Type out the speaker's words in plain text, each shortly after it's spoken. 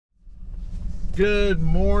Good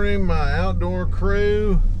morning, my outdoor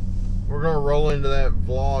crew. We're gonna roll into that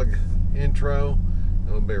vlog intro and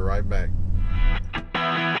we'll be right back.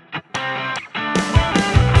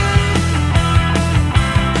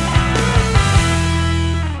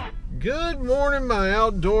 Good morning, my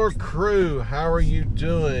outdoor crew. How are you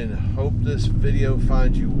doing? Hope this video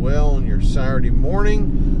finds you well on your Saturday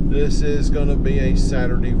morning. This is gonna be a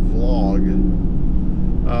Saturday vlog.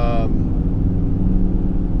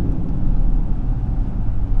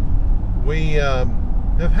 We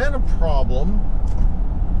have had a problem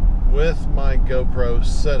with my GoPro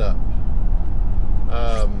setup.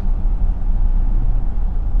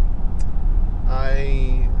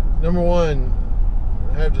 Number one,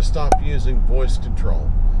 I have to stop using voice control.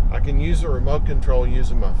 I can use a remote control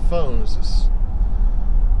using my phone.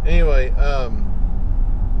 Anyway, I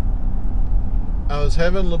was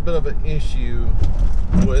having a little bit of an issue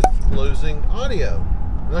with losing audio.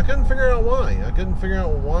 And I couldn't figure out why. I couldn't figure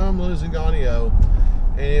out why I'm losing audio.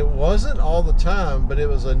 And it wasn't all the time, but it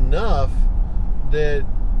was enough that,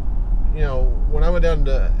 you know, when I went down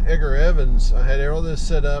to Edgar Evans, I had all this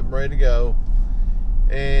set up, ready to go.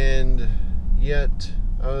 And yet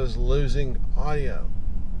I was losing audio.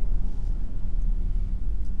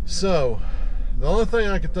 So, the only thing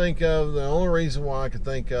I could think of, the only reason why I could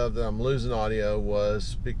think of that I'm losing audio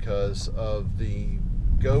was because of the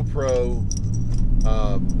GoPro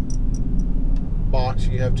box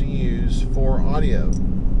you have to use for audio.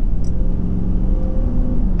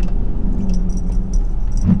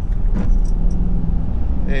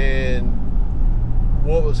 And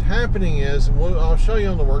what was happening is, and I'll show you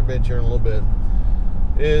on the workbench here in a little bit,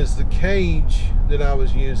 is the cage that I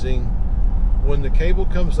was using, when the cable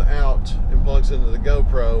comes out and plugs into the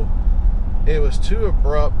GoPro, it was too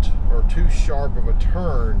abrupt or too sharp of a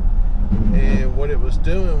turn, and what it was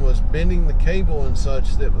doing was bending the cable and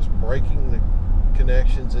such that was breaking the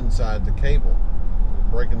connections inside the cable,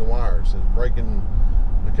 breaking the wires and breaking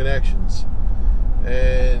the connections.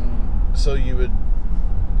 And so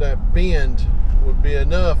that bend would be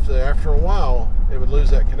enough that after a while it would lose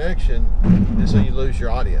that connection, and so you lose your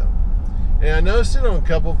audio. And I noticed it on a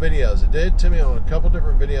couple videos. It did to me on a couple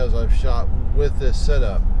different videos I've shot with this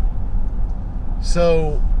setup.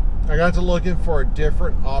 So I got to looking for a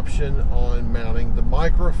different option on mounting the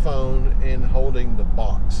microphone and holding the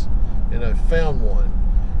box, and I found one,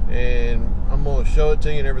 and I'm going to show it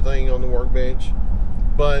to you and everything on the workbench.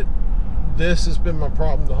 But this has been my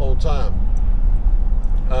problem the whole time.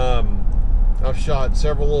 I've shot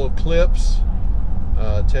several little clips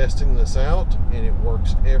testing this out, and it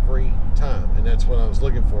works every time, and that's what I was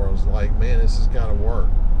looking for. I was like, man, this has got to work.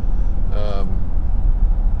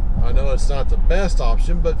 I know it's not the best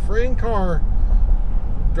option, but for in-car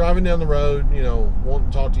driving down the road, you know,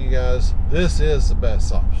 wanting to talk to you guys, this is the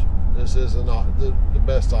best option. This is not the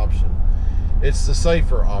best option. It's the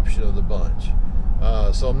safer option of the bunch.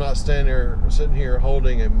 So I'm not sitting here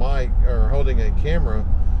holding a mic or holding a camera,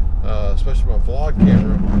 especially my vlog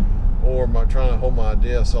camera, or trying to hold my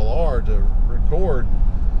DSLR to record.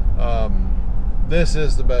 This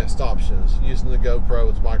is the best option, is using the GoPro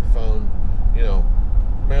with the microphone, you know,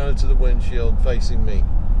 mounted to the windshield facing me.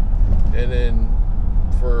 And then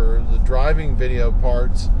for the driving video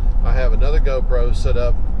parts, I have another GoPro set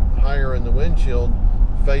up higher in the windshield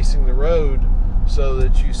facing the road so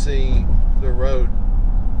that you see the road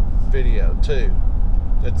video too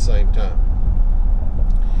at the same time.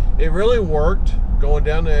 It really worked going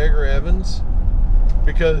down to Edgar Evans,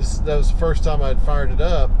 because that was the first time I'd fired it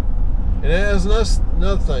up. And as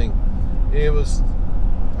another thing,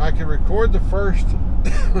 I could record the first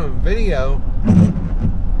video.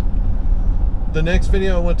 The next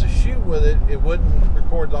video I went to shoot with it, it wouldn't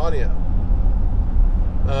record the audio.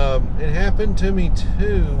 It happened to me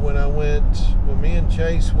too when me and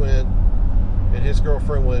Chase went, and his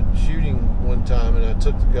girlfriend went shooting one time, and I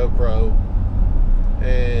took the GoPro,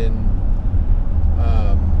 and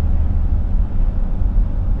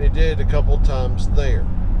it did a couple times there.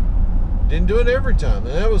 Didn't do it every time,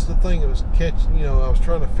 and that was the thing. It was catching, you know, I was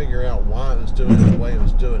trying to figure out why it was doing it the way it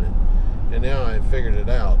was doing it, and now I figured it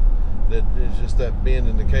out, that it's just that bend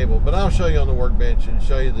in the cable. But I'll show you on the workbench and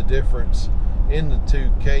show you the difference in the two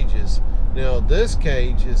cages. Now this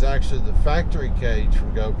cage is actually the factory cage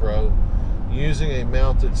from GoPro, using a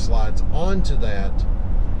mount that slides onto that,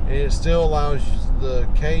 and it still allows the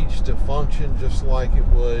cage to function just like it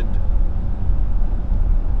would,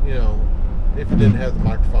 you know, if it didn't have the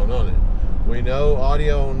microphone on it. We know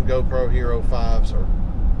audio on GoPro Hero 5s are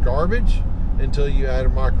garbage until you add a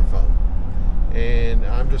microphone. And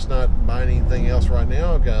I'm just not buying anything else right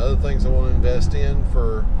now. I've got other things I want to invest in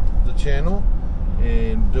for the channel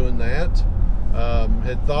and doing that.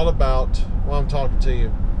 had thought about, while I'm talking to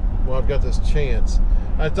you, well, I've got this chance,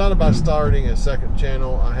 I thought about starting a second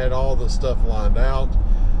channel. I had all the stuff lined out.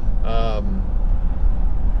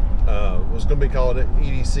 Was going to be called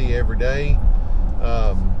EDC Everyday,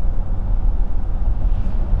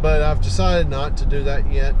 but I've decided not to do that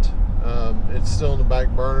yet. It's still in the back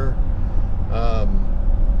burner.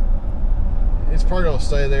 It's probably going to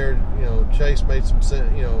stay there. You know, Chase made some sense.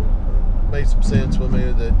 You know, made some sense with me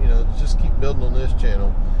that, you know, just keep building on this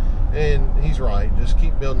channel, and he's right. Just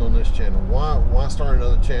keep building on this channel. Why start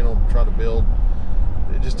another channel to try to build?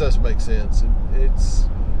 It just doesn't make sense.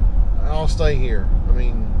 I'll stay here. I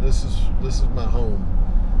mean, this is my home.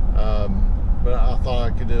 But I thought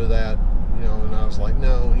I could do that, you know, and I was like,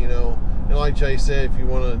 no, you know, and like Chase said, if you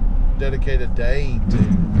want to dedicate a day to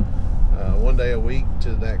one day a week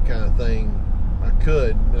to that kind of thing, I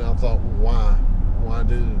could. And I thought, well,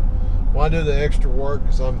 why do the extra work?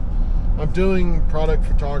 Because I'm doing product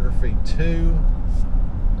photography too,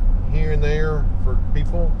 here and there for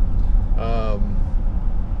people.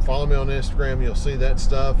 Follow me on Instagram, you'll see that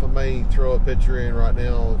stuff. I may throw a picture in right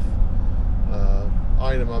now of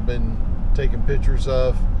item I've been taking pictures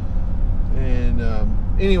of. And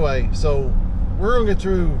anyway, so I'm gonna get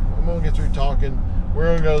through talking.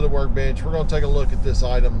 We're gonna go to the workbench. We're gonna take a look at this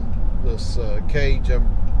item, this cage I'm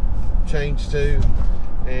changed to,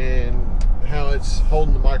 and how it's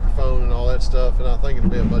holding the microphone and all that stuff. And I think it'll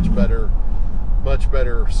be a much better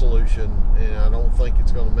solution, and I don't think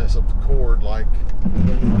it's going to mess up the cord like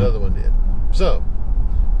the other one did. So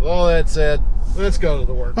with all that said, let's go to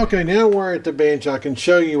the work. Okay, now we're at the bench. I can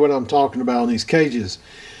show you what I'm talking about on these cages.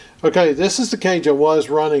 Okay, this is the cage I was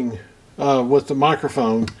running with the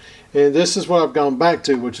microphone, and this is what I've gone back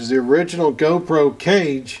to, which is the original GoPro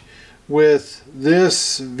cage with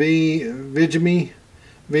this Vigmi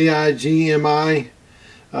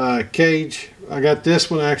cage. I got this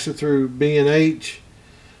one actually through B&H.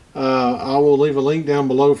 I will leave a link down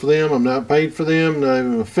below for them. I'm not paid for them, not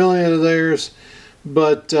even an affiliate of theirs,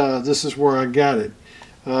 but this is where I got it.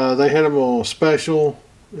 They had them on special,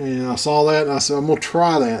 and I saw that, and I said, I'm going to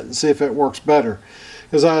try that and see if it works better.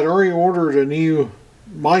 Because I had already ordered a new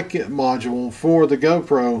mic module for the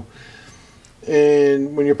GoPro,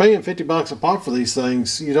 and when you're paying 50 bucks a pop for these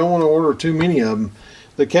things, you don't want to order too many of them.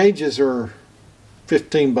 The cages are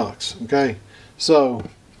 15 bucks, okay? So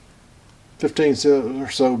 15 or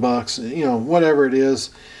so bucks, you know, whatever it is.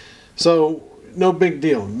 So no big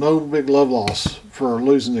deal, no big love loss for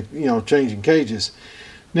losing the, you know, changing cages.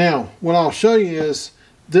 Now what I'll show you is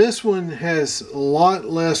this one has a lot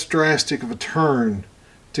less drastic of a turn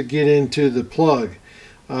to get into the plug.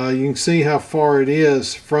 You can see how far it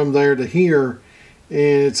is from there to here, and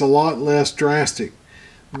it's a lot less drastic.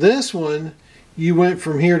 This one, you went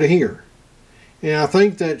from here to here. And I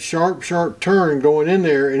think that sharp turn going in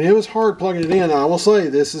there, and it was hard plugging it in. I will say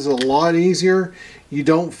this is a lot easier. You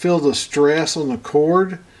don't feel the stress on the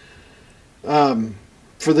cord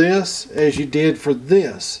for this as you did for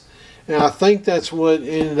this. And I think that's what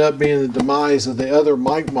ended up being the demise of the other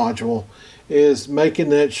mic module, is making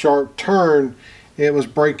that sharp turn. It was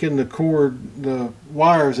breaking the cord, the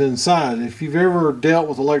wires inside. If you've ever dealt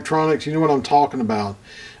with electronics, you know what I'm talking about.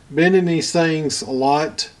 Bending these things a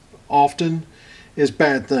lot, often, is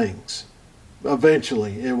bad things.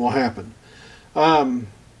 Eventually it will happen.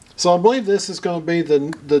 So I believe this is going to be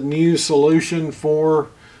the new solution for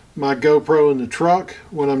my GoPro in the truck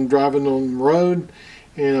when I'm driving on the road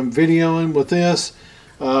and I'm videoing with this.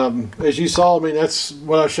 As you saw, I mean, that's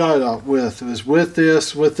what I shot it off with. It was with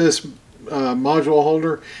this module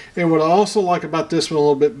holder. And what I also like about this one a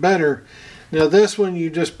little bit better, now this one you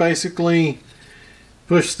just basically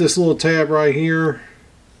push this little tab right here.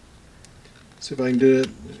 See if I can do it.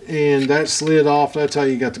 And that slid off. That's how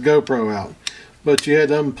you got the GoPro out. But you had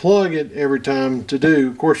to unplug it every time to do.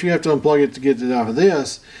 Of course, you have to unplug it to get it out of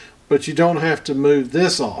this, but you don't have to move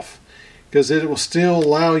this off, because it will still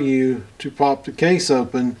allow you to pop the case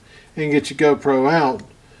open and get your GoPro out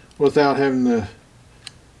without having to,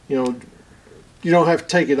 you know, you don't have to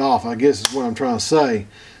take it off, I guess is what I'm trying to say.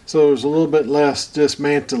 So there's a little bit less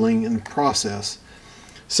dismantling in the process.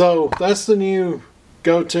 So that's the new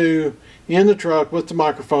go-to in the truck with the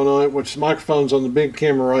microphone on it, which the microphone's on the big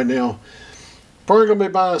camera right now. Probably going to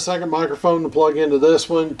be buying a second microphone to plug into this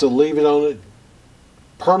one to leave it on it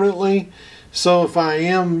permanently. So if I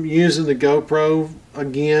am using the GoPro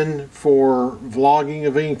again for vlogging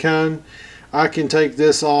of any kind, I can take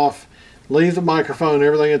this off, leave the microphone,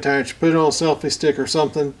 everything attached, put it on a selfie stick or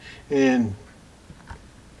something, and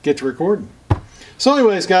get to recording. So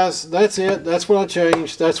anyways, guys, that's it. That's what I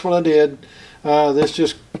changed. That's what I did. This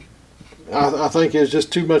just I think it's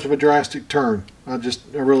just too much of a drastic turn. I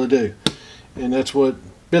really do. And that's what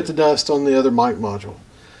bit the dust on the other mic module.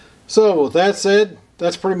 So with that said,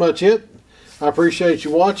 that's pretty much it. I appreciate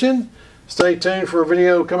you watching. Stay tuned for a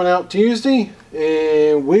video coming out Tuesday,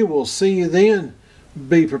 and we will see you then.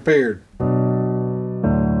 Be prepared.